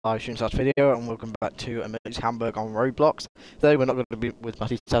live stream slash video, and welcome back to Emergency Hamburg on Roblox. Today we're not going to be with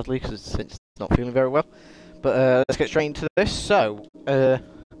Matty sadly because since it's not feeling very well. But let's get straight into this. So,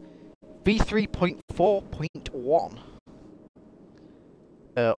 V3.4.1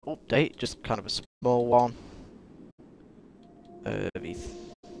 update, just kind of a small one.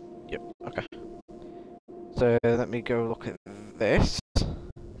 Yep, okay. So let me go look at this, and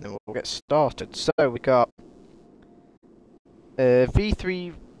then we'll get started. So we got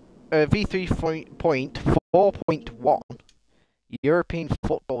V3.4.1 European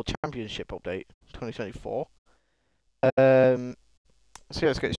Football Championship update 2024. So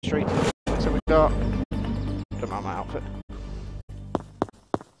let's get straight to it. So we got, don't mind my outfit.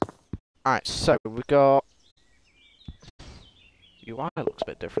 Alright, so we got UI looks a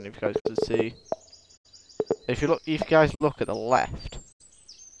bit different if you guys can see. If you guys look at the left,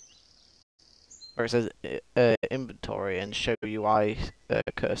 where it says inventory and show UI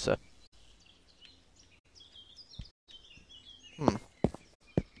cursor.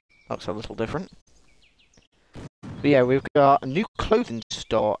 Looks a little different. But yeah, we've got a new clothing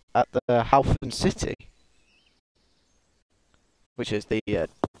store at the HafenCity, which is the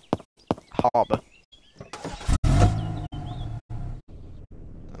harbour.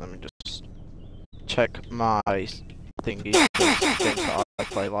 Let me just check my thingy. I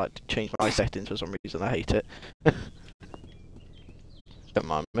play like to change my settings for some reason. I hate it. Don't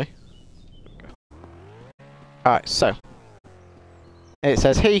mind me. Alright, so it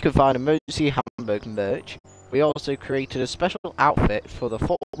says here you can find Emergency Hamburg merch. We also created a special outfit for the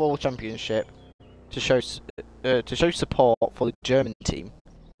football championship to show support for the German team.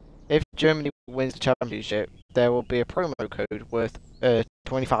 If Germany wins the championship, there will be a promo code worth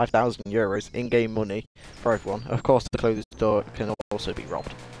 25,000 euros in-game money for everyone. Of course, the clothing store can also be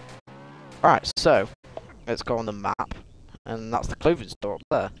robbed. Right, so let's go on the map, and that's the clothing store up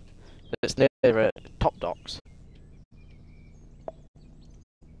there. It's near Top Docks.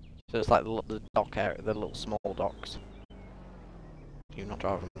 So it's like the dock area, the little small docks. You're not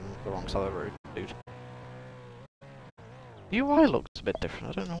driving the wrong side of the road, dude. The UI looks a bit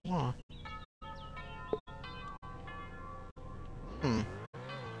different, I don't know why.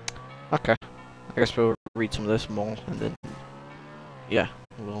 Okay. I guess we'll read some of this more and then, yeah,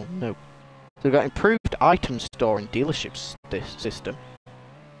 we'll know. So we've got improved item store and dealership system.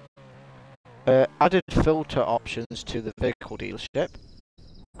 Added filter options to the vehicle dealership.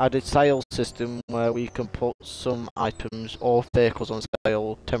 Added sales system where we can put some items or vehicles on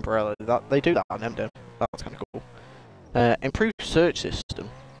sale temporarily. They do that on M-Dev. That's kind of cool. Improved search system.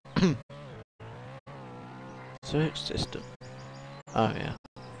 Search system. Oh yeah,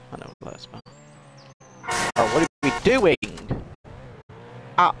 I know what that's about. Oh, what are we doing?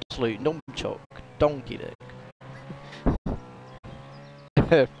 Absolute nunchuck, donkey dick.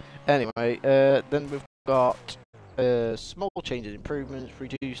 Anyway, then we've got small changes, improvements,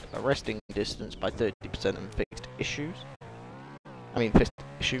 reduced arresting distance by 30% and fixed issues. I mean fixed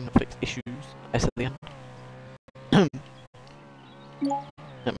issue, not fixed issues. S at the end.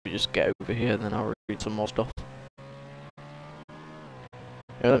 Let me just get over here and then I'll read some more stuff.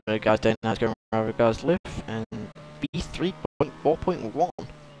 Yeah, let me know guys don't know how to go around where guys live, and V3.4.1.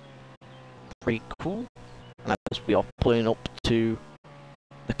 Pretty cool. And as we are pulling up to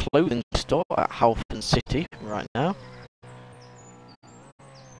the clothing store at HafenCity right now.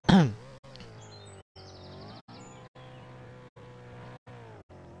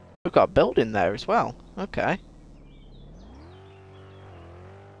 We've got a building there as well. Okay.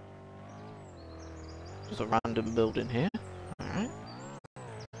 There's a random building here. Alright.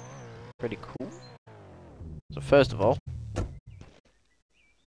 Pretty cool. So first of all,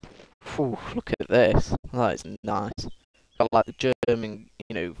 whew, look at this. That is nice. Got like the German,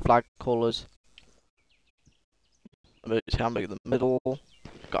 you know, flag colours. Emergency Hamburg in the middle.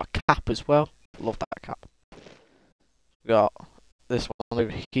 Got a cap as well. Love that cap. Got this one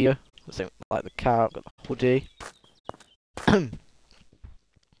over here. The same like the cap. Got the hoodie.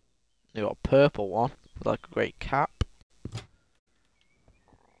 You got a purple one with like a great cap.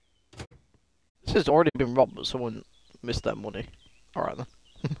 This has already been robbed, but someone missed their money. Alright then.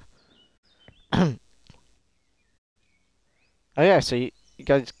 Oh yeah, so you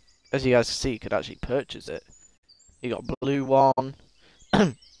guys, as you guys can see, you could actually purchase it. You got a blue one,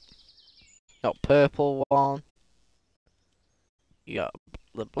 got a purple one, you got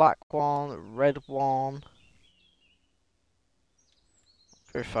the black one, the red one.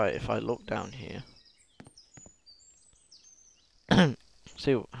 If I look down here,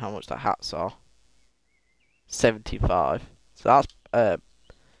 see how much the hats are. 75. So that's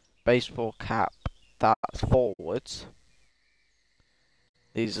baseball cap. That's forwards.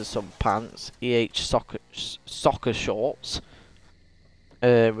 These are some pants. soccer shorts.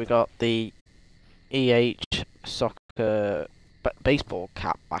 We got the soccer baseball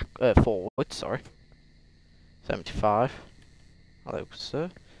cap back forward. Sorry, 75. Hello, sir.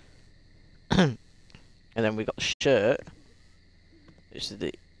 And then we got the shirt. This is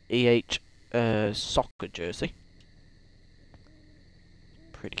the soccer jersey.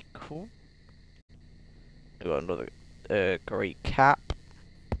 Pretty cool. We got another grey cap.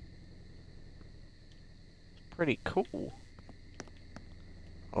 Pretty cool.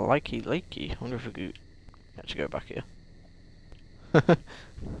 Likey. I wonder if we could actually go back here.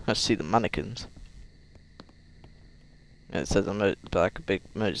 Let's see the mannequins. Yeah, it says like a big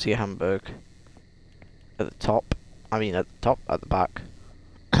emergency Hamburg at the top. I mean at the back.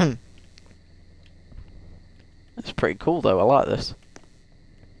 It's pretty cool though, I like this.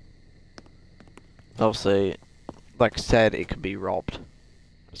 Obviously, like I said, it could be robbed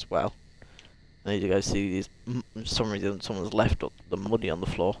as well. I need to go see these. For some reason, someone's left up the money on the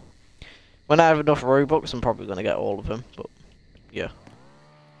floor. When I have enough Robux, I'm probably going to get all of them, but yeah.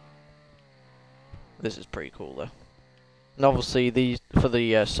 This is pretty cool though. And obviously, these for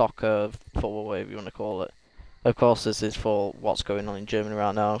the soccer, football, whatever you want to call it. Of course, this is for what's going on in Germany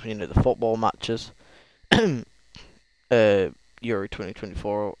right now. You know, the football matches. Euro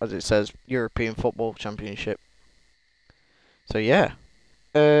 2024, as it says, European Football Championship. So yeah.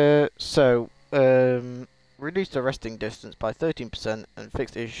 Reduce the resting distance by 13% and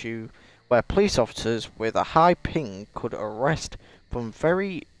fix the issue where police officers with a high ping could arrest from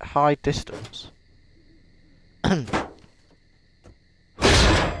very high distance. Oh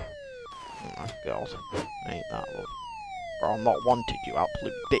my god. Ain't that love. Bro, I'm not wanted, you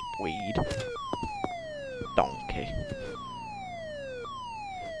absolute dickweed. Donkey.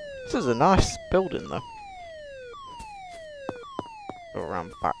 This is a nice building though. Go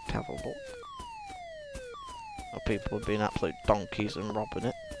around back to have a look. Or people have been absolute donkeys and robbing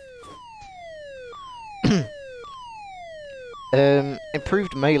it.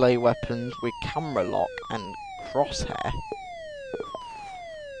 Improved melee weapons with camera lock and crosshair.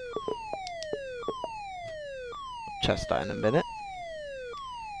 Test that in a minute.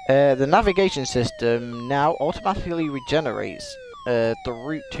 The navigation system now automatically regenerates the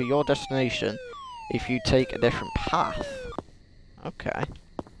route to your destination if you take a different path. Okay.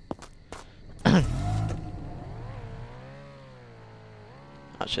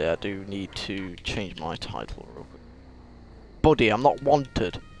 Actually, I do need to change my title real quick. Buddy, I'm not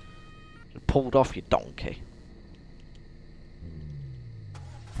wanted. You pulled off, you donkey.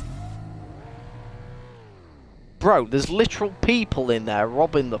 Bro, there's literal people in there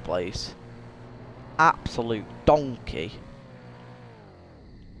robbing the place. Absolute donkey.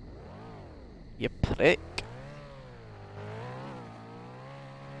 You prick.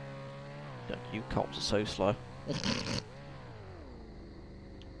 You cops are so slow.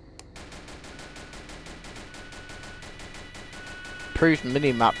 Improved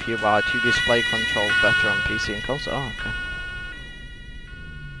minimap UI to display controls better on PC and console. Oh,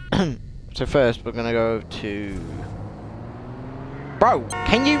 okay. So first we're gonna go to... Bro,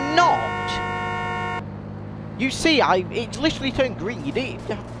 can you not? You see, it's literally turned green. You need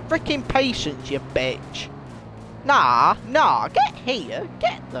freaking patience, you bitch. Nah, get here.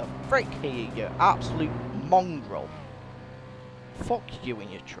 Get the frick here, you absolute mongrel. Fuck you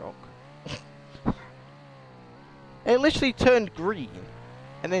in your truck. It literally turned green,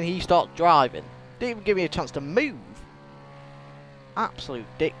 and then he started driving. Didn't even give me a chance to move. Absolute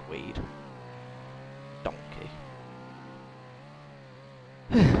dickweed. Donkey.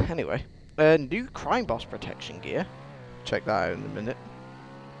 Anyway, new crime boss protection gear. Check that out in a minute.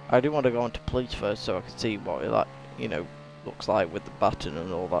 I do want to go on to police first so I can see what it looks like with the button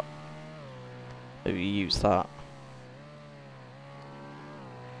and all that. Maybe use that.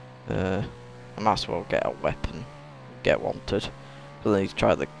 I might as well get a weapon. Get wanted. So then he's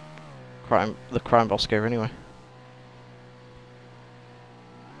try the crime boss gear anyway.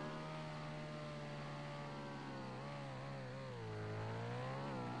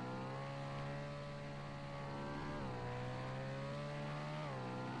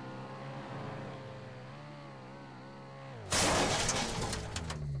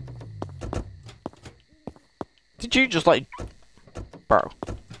 Did you just like... Bro.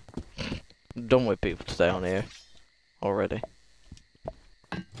 I'm done with people today on here. Already.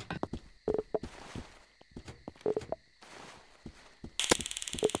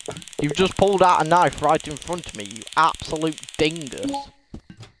 You've just pulled out a knife right in front of me, you absolute dingus.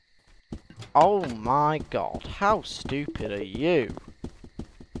 Oh my god, how stupid are you?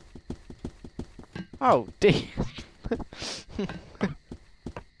 Oh dear.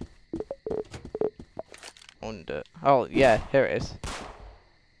 Under. Oh yeah, here it is.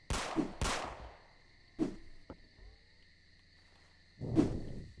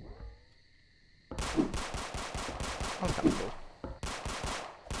 That's kind of cool.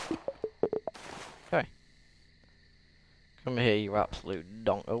 Okay. Come here, you absolute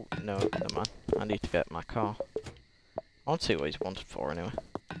donk. Oh, no, never mind. I need to get my car. I want to see what he's wanted for anyway.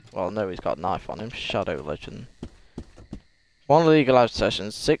 Well, no, he's got a knife on him. Shadow Legend. 1 legalized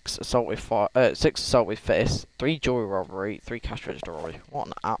sessions, 6 assault with fists, 3 jewelry robbery, 3 cash register robbery. What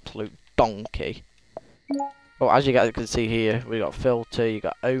an absolute donkey. Well, as you guys can see here, we got filter, you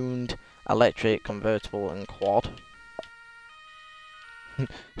got owned, electric, convertible, and quad.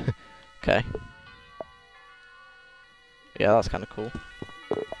 Okay. Yeah, that's kind of cool.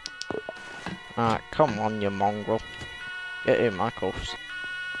 Alright, come on, you mongrel. Get in my cuffs.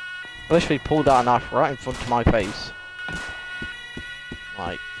 I literally pulled out a knife right in front of my face.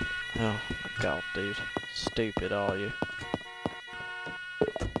 Like, oh my god, dude. Stupid are you?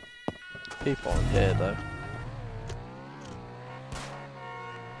 People in here, though.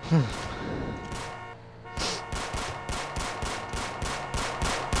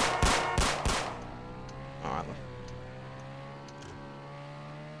 Alright then.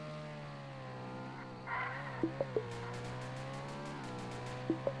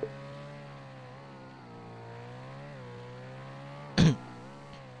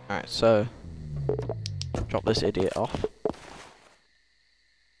 Alright, so drop this idiot off.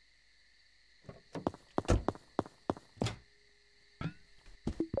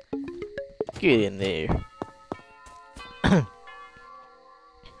 Get in there.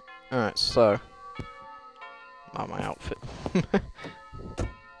 Alright, so not my outfit.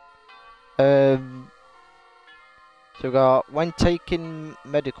 So we got, when taking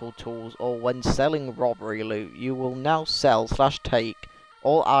medical tools or when selling robbery loot, you will now sell / take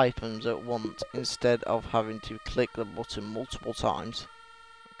all items at once instead of having to click the button multiple times.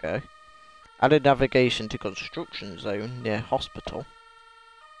 Okay. Added navigation to construction zone near hospital.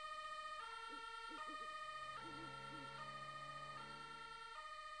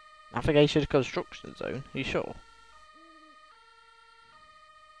 Navigation to construction zone? Are you sure?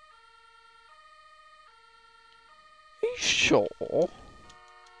 Are you sure?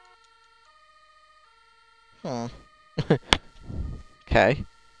 Hmm. Okay.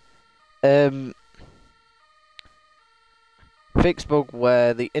 Fix bug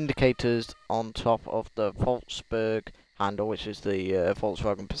where the indicators on top of the Volkswagen handle, which is the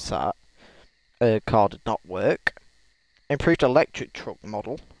Volkswagen Passat car, did not work. Improved electric truck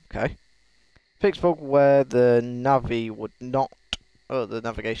model. Okay. Fix bug where the navigation would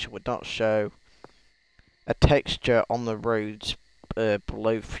not show a texture on the roads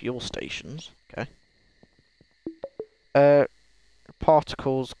below fuel stations. Okay.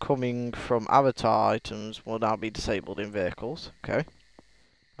 Particles coming from avatar items will now be disabled in vehicles. Okay.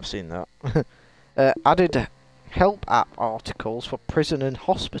 I've seen that. Added help app articles for prison and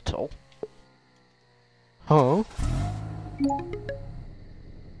hospital. Huh?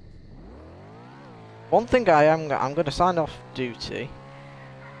 One thing I'm going to sign off duty.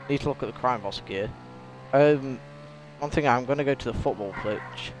 Need to look at the crime boss gear. One thing I'm going to go to the football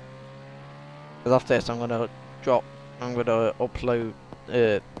pitch. Because after this I'm going to upload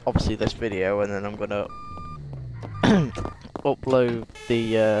obviously this video, and then I'm going to upload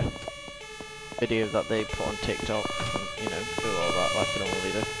the video that they put on TikTok, and, you know, do all that like I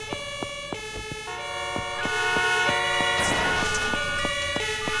normally do.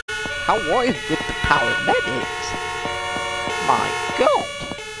 What is with the paramedics? My god!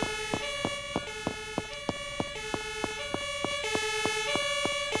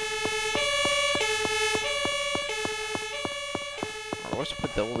 What's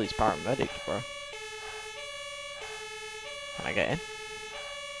with all these paramedics, bro? Can I get in?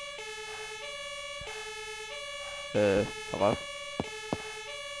 Hello?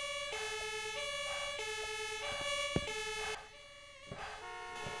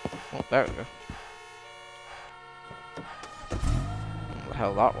 Oh, there we go. What the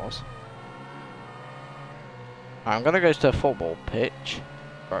hell that was? I'm gonna go to the football pitch.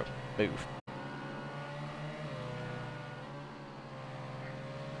 Bro, move.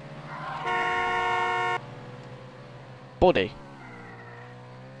 Buddy.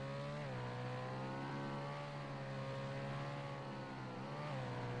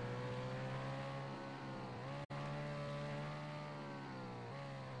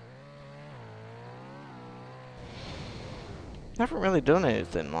 Haven't really done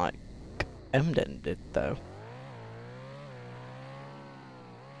anything like Emden did though.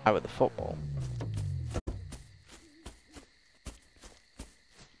 Out with the football.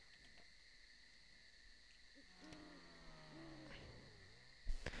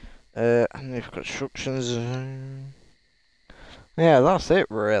 And they've got instructions. Yeah, that's it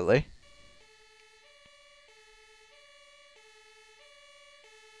really.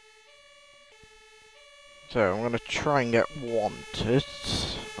 So I'm gonna try and get wanted.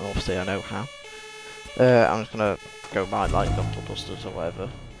 Obviously I know how. I'm just gonna go buy like knuckle dusters or whatever,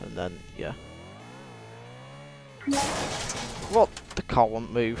 and then yeah. What? The car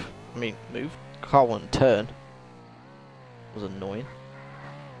won't move. I mean, move. The car won't turn. Was annoying.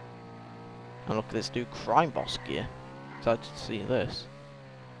 And look at this new crime boss gear. Excited to see this.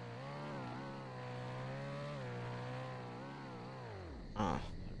 Ah,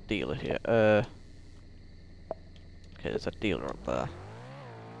 dealer here. Okay, there's a dealer up there.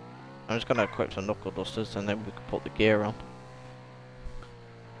 I'm just gonna equip some knuckle dusters and then we can put the gear on.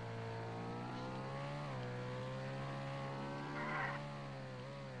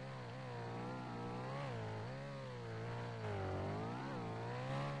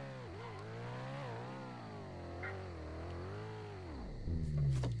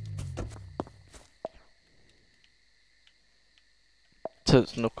 So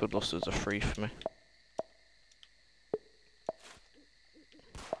knuckle dusters are free for me.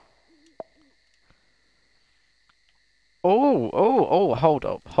 Oh, hold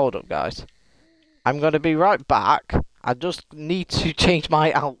up, guys. I'm gonna be right back. I just need to change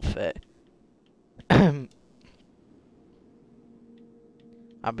my outfit. I'll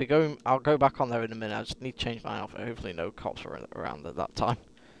go back on there in a minute. I just need to change my outfit. Hopefully no cops are around at that time.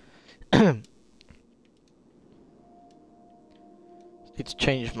 Need to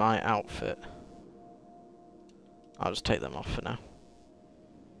change my outfit. I'll just take them off for now.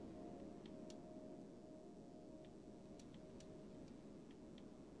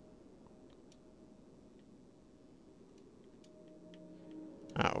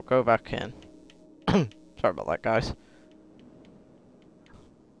 Alright, we'll go back in. Sorry about that, guys.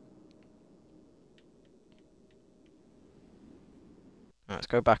 Let's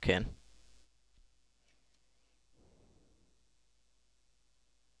go back in.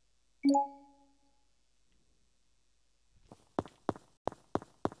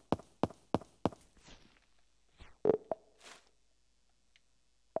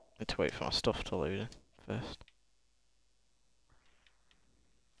 Need to wait for my stuff to load in first.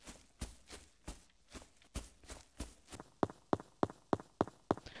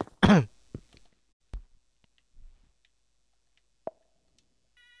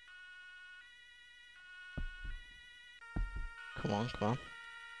 Come on, come on.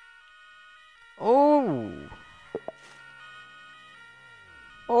 Oh!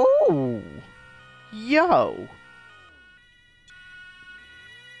 Oh! Yo!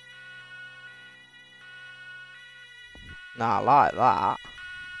 Nah, I like that.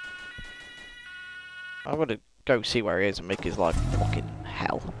 I'm gonna go see where he is and make his life fucking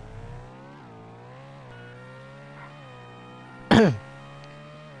hell.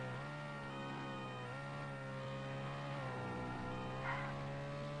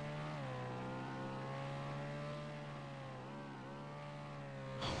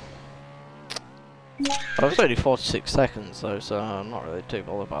 Well, it was only 46 seconds though, so I'm not really too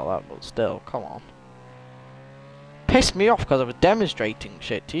bothered about that, but still, come on. Pissed me off because I was demonstrating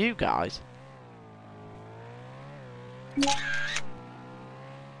shit to you guys. And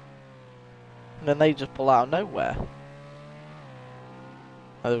then they just pull out of nowhere.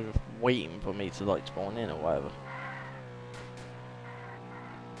 They were just waiting for me to like spawn in or whatever.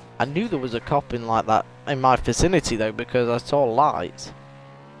 I knew there was a cop in like that in my vicinity though because I saw lights.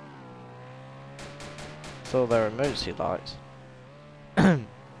 Saw their emergency lights.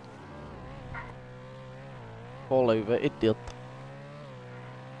 All over, idiot.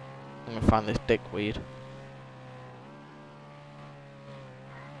 I'm gonna find this dickweed.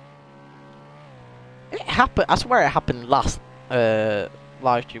 It happened, I swear it happened last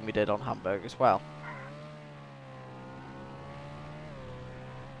live stream we did on Hamburg as well.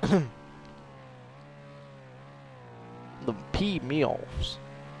 The pee me offs.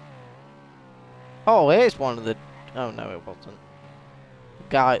 Oh, here's one of the. Oh no, it wasn't. The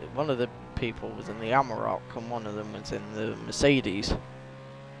guy, one of the people was in the Amarok, and one of them was in the Mercedes.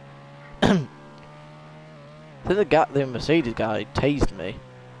 So the Mercedes guy tased me,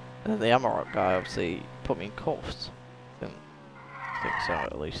 and the Amarok guy obviously put me in cuffs. I think so,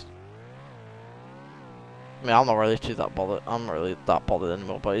 at least. I mean, I'm not really too that bothered. I'm not really that bothered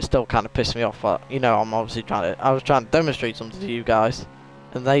anymore, but it still kind of pissed me off. But you know, I'm obviously trying to. I was trying to demonstrate something to you guys,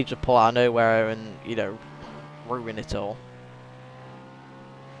 and they just pull out of nowhere and you know, ruin it all.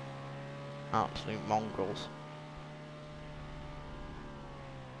 Absolute mongrels.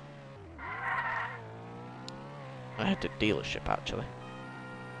 I had a dealership actually.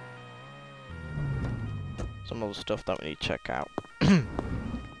 some other stuff that we need to check out.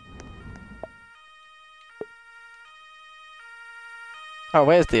 Oh,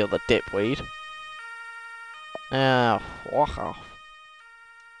 where's the other dipweed? Ah, walk off.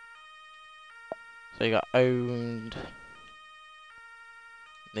 So you got owned.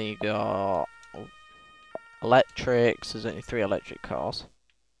 Then you got electrics. There's only 3 electric cars.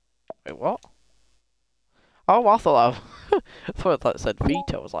 Wait, what? Oh, I thought I thought that said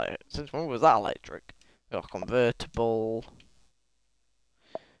Vito. I was like, since when was that electric? We got convertible.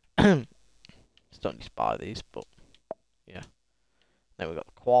 Still need to buy these, but yeah. Then we got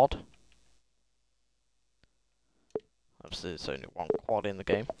the quad. Obviously, there's only 1 quad in the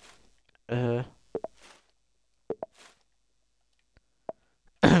game.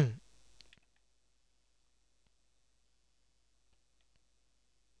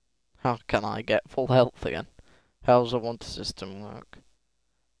 How can I get full health again? How does the water system work?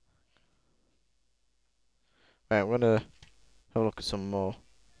 Right, I'm gonna have a look at some more.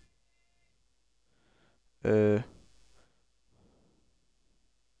 Yeah,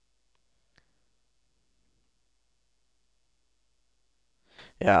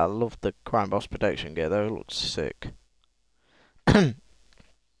 I love the crime boss protection gear though, it looks sick.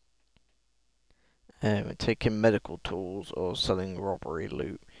 We're taking medical tools or selling robbery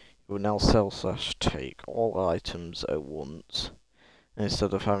loot. You will now sell/take all items at once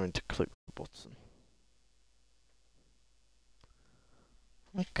instead of having to click the button.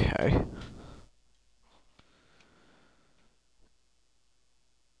 Okay.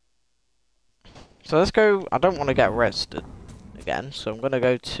 So let's go. I don't want to get arrested again, so I'm going to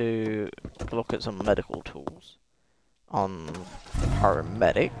go to look at some medical tools on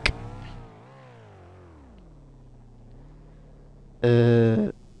paramedic.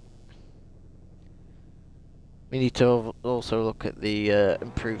 We need to also look at the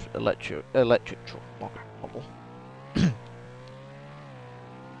improved electric truck model.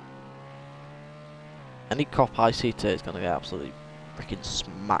 Any cop I see today is going to get absolutely freaking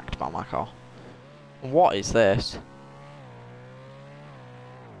smacked by my car. What is this?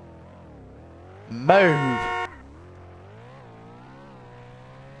 Move!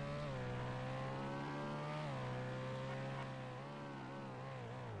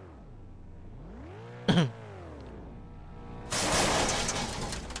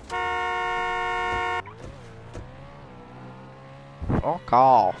 Fuck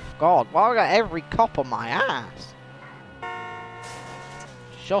off. God, why have I got every cop on my ass?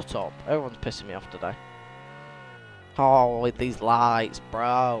 Shut up. Everyone's pissing me off today. Oh, with these lights,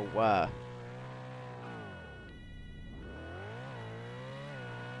 bro.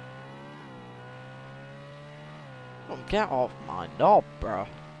 Get off my knob, bro.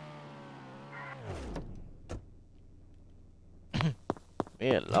 Leave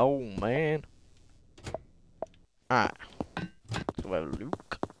me alone, man. Alright. So we have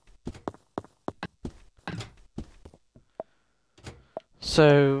Luke.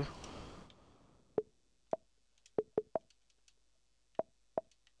 So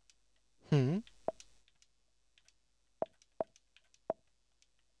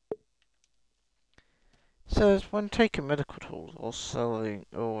says when taking medical tools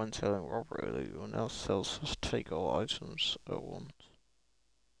or when selling robbery, you will now take all items at once.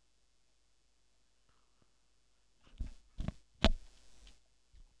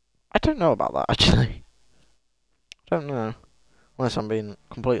 I don't know about that actually. I don't know. Unless I'm being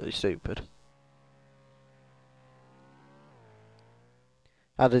completely stupid.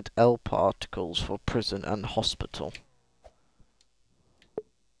 Added L particles for prison and hospital.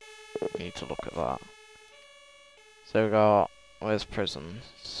 We need to look at that. So we got, where's prison?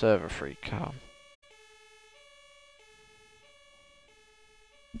 Server free card.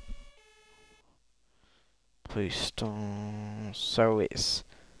 Please start. So it's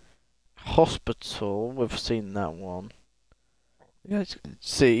hospital, we've seen that one. You guys can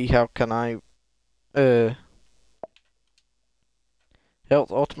see, how can I health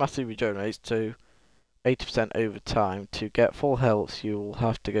automatically regenerates to 80% over time. To get full health, you will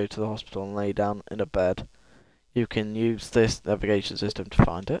have to go to the hospital and lay down in a bed. You can use this navigation system to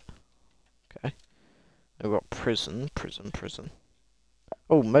find it. Okay. We've got prison.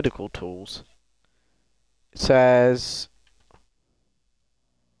 Oh, medical tools. It says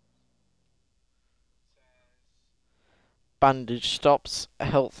bandage stops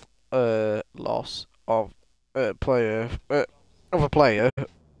health loss of a player for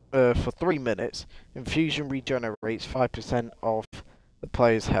 3 minutes. Infusion regenerates 5% of the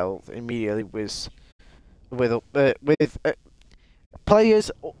player's health immediately with players'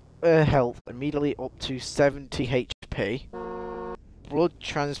 health immediately up to 70 HP. Blood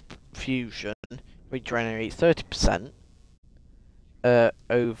transfusion regenerate 30%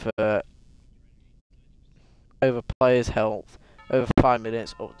 over player's health over 5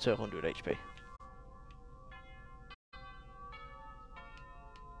 minutes up to 100 HP.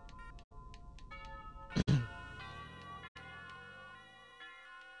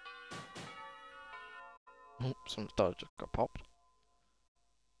 Oh, some stars just got popped.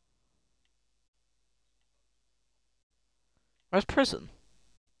 Where's prison?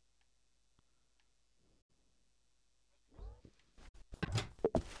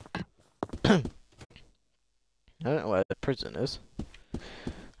 I don't know where the prison is.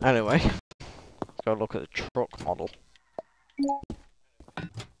 Anyway, let's go look at the truck model.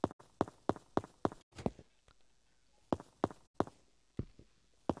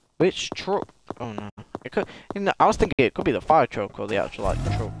 Which truck? Oh no, it could. You know, I was thinking it could be the fire truck or the actual like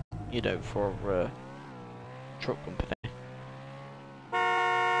truck, you know, for truck company.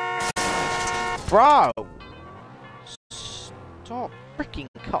 Bro, stop freaking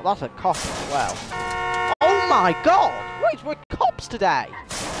cop! That's a cop as well. Oh my god! Wait, we're cops today.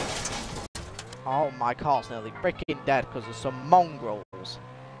 Oh my car's nearly freaking dead because of some mongrels.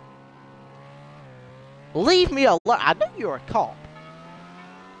 Leave me alone! I know you're a cop.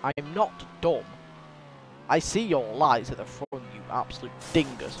 I am not dumb. I see your lights at the front, you absolute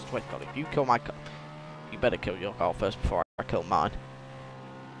dingus. I swear to God, if you kill my car, you better kill your car first before I kill mine.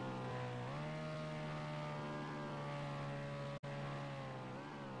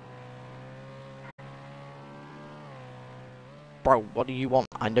 Bro, what do you want?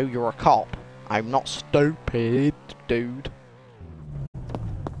 I know you're a cop. I'm not stupid, dude.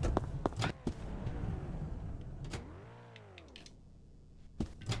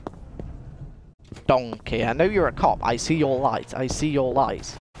 Donkey, I know you're a cop. I see your lights. I see your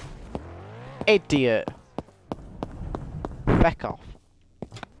lights. Idiot. Feck off.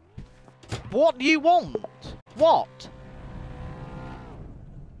 What do you want? What?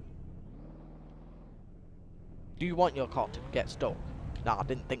 Do you want your car to get stuck? Nah, I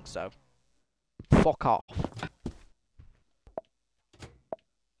didn't think so. Fuck off.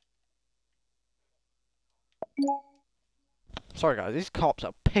 Sorry guys, these cops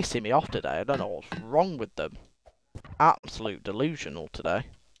are pissing me off today. I don't know what's wrong with them. Absolute delusional today.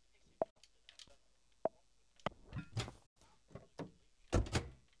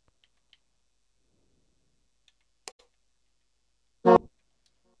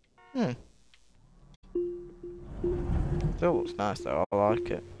 Still looks nice though, I like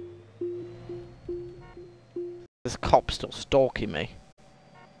it. This cop's still stalking me.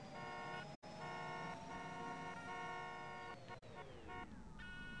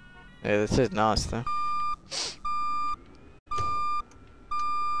 Yeah, this is nice though.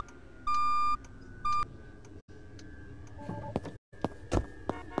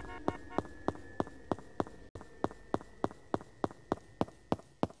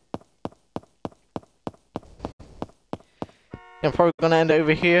 I'm probably gonna end it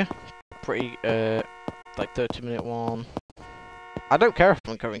over here. Pretty, like 30-minute one. I don't care if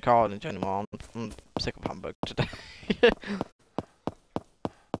I'm covering carnage anymore. I'm sick of Hamburg today.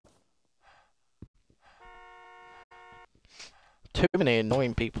 Too many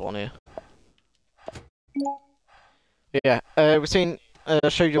annoying people on here. Yeah, we've seen,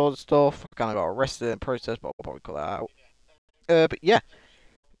 showed you all the stuff. I kind of got arrested in the process, but I'll probably call that out. But yeah.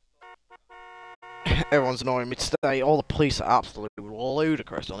 Everyone's annoying me today. All the police are absolutely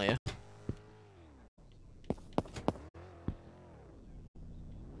ludicrous on here.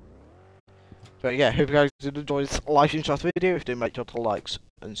 But yeah, hope you guys did enjoy this live stream chat video. If you did, make sure to like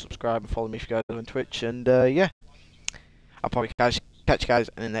and subscribe and follow me if you guys are on Twitch. And yeah, I'll probably catch you guys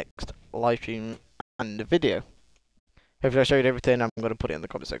in the next live stream and video. Hopefully I showed everything. I'm going to put it in the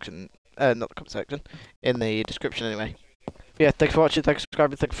comment section. Not the comment section. In the description anyway. But yeah, thanks for watching, thanks for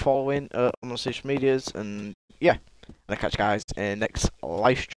subscribing, thanks for following on my social medias, and yeah, and I'll catch you guys in the next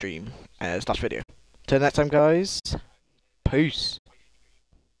live stream / video. Till next time guys, peace.